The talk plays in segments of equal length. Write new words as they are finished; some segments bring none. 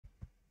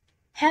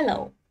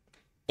Hello.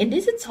 In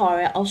this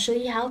tutorial, I'll show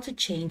you how to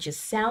change your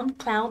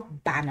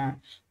SoundCloud banner,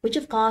 which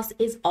of course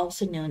is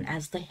also known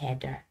as the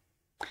header.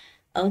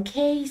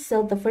 Okay,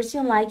 so the first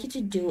thing I'd like you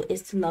to do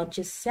is to launch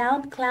your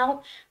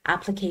SoundCloud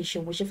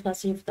application, which of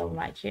course you've done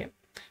right here.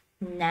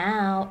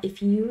 Now,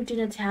 if you do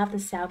not have the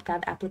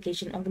SoundCloud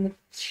application, I'm going to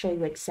show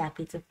you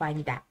exactly to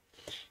find that.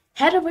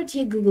 Head over to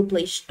your Google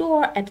Play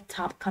Store. At the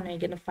top corner, you're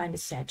going to find the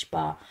search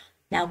bar.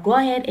 Now go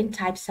ahead and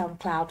type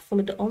SoundCloud.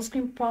 Follow the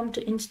on-screen prompt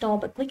to install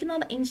by clicking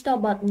on the install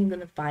button you're going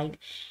to find.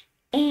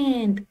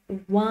 And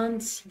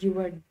once you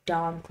are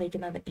done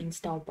clicking on the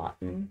install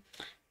button,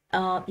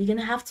 you're going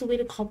to have to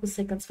wait a couple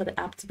seconds for the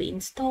app to be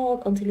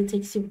installed until it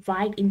takes you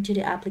right into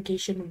the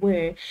application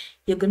where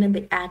you're going to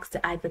be asked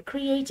to either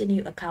create a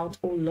new account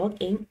or log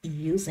in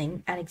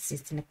using an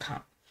existing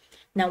account.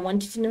 Now, I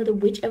want you to know that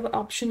whichever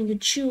option you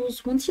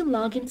choose, once you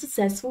log in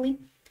successfully,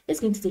 it's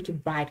going to take you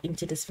right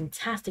into this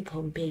fantastic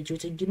homepage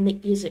with a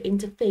unique user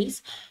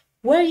interface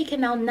where you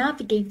can now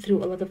navigate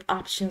through a lot of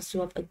options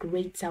to have a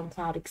great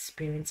SoundCloud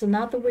experience. So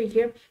now that we're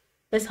here,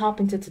 let's hop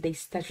into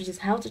today's step, which is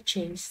how to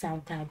change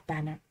SoundCloud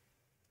banner.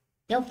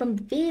 Now, from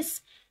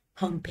this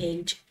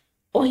homepage,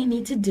 all you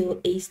need to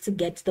do is to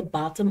get to the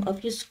bottom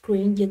of your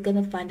screen. You're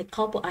going to find a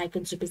couple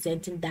icons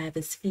representing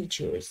diverse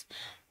features: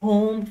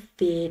 home,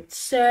 feed,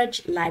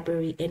 search,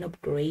 library, and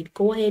upgrade.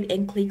 Go ahead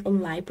and click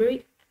on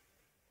library,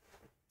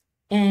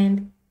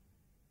 and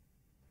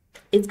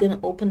it's going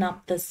to open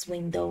up this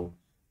window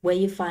where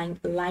you find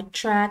like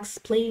tracks,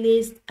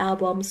 playlists,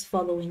 albums,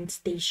 following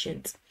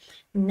stations.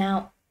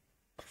 Now,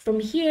 from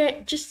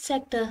here, just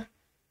check the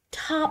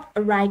top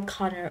right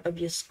corner of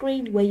your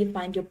screen where you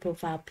find your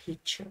profile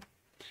picture.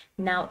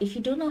 Now, if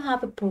you do not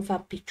have a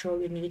profile picture or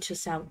you're new to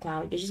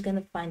SoundCloud, you're just going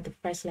to find the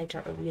first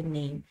letter of your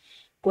name.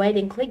 Go ahead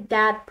and click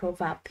that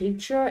profile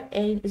picture,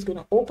 and it's going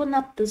to open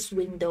up this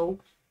window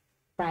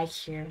right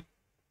here.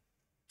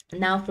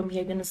 Now from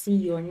here, you're going to see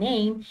your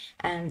name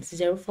and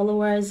 0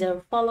 followers,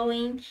 0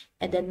 following.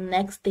 And then the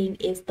next thing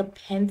is the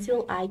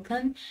pencil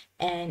icon,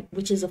 and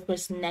which is of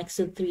course next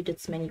to 3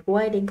 dots menu. Go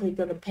ahead and click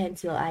on the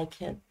pencil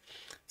icon.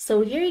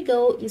 So here you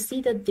go. You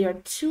see that there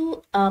are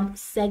two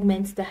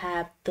segments that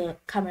have the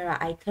camera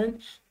icon.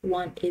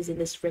 One is in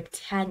this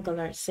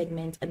rectangular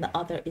segment and the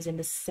other is in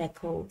the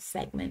circle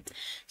segment.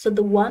 So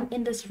the one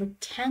in this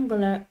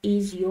rectangular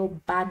is your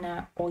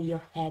banner or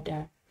your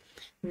header.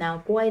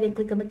 Now go ahead and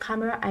click on the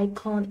camera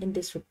icon in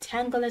this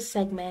rectangular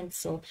segment.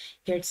 So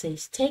here it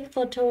says take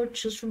photo,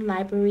 choose from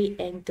library,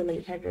 and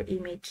delete header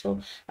image.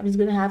 So I'm just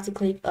gonna have to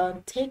click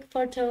on take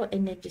photo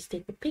and then just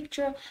take a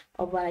picture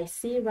of what I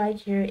see right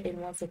here. And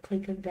once I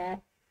click on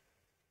that,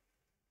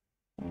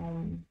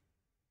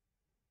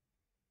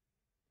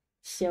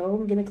 so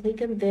I'm gonna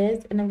click on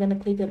this and I'm gonna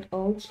click on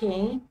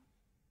OK.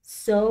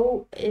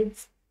 So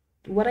it's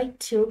what I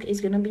took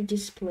is gonna be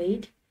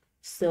displayed.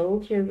 So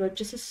here we go,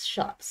 just a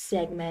short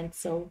segment.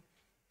 So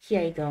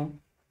here you go.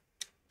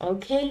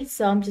 Okay,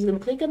 so I'm just gonna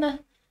click on the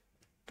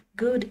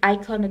good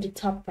icon at the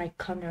top right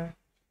corner,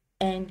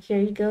 and here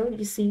you go.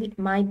 You see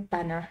my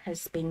banner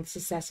has been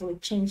successfully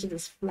changed to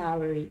this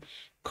flowery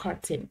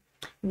curtain.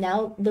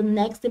 Now the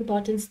next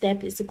important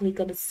step is to click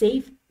on the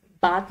save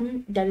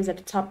button that is at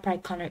the top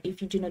right corner.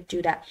 If you do not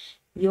do that,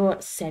 your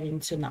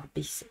settings will not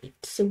be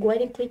saved. So go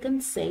ahead and click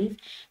on save,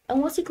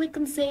 and once you click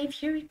on save,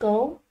 here we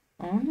go.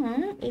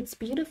 It's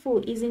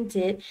beautiful, isn't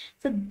it?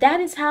 So that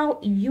is how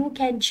you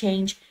can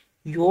change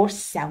your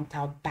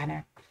SoundCloud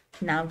banner.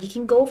 Now you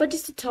can go over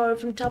this tutorial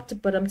from top to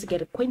bottom to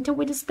get acquainted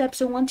with the steps,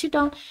 and once you're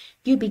done,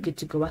 you'll be good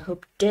to go. I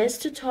hope this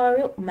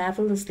tutorial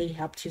marvelously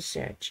helped you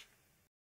search.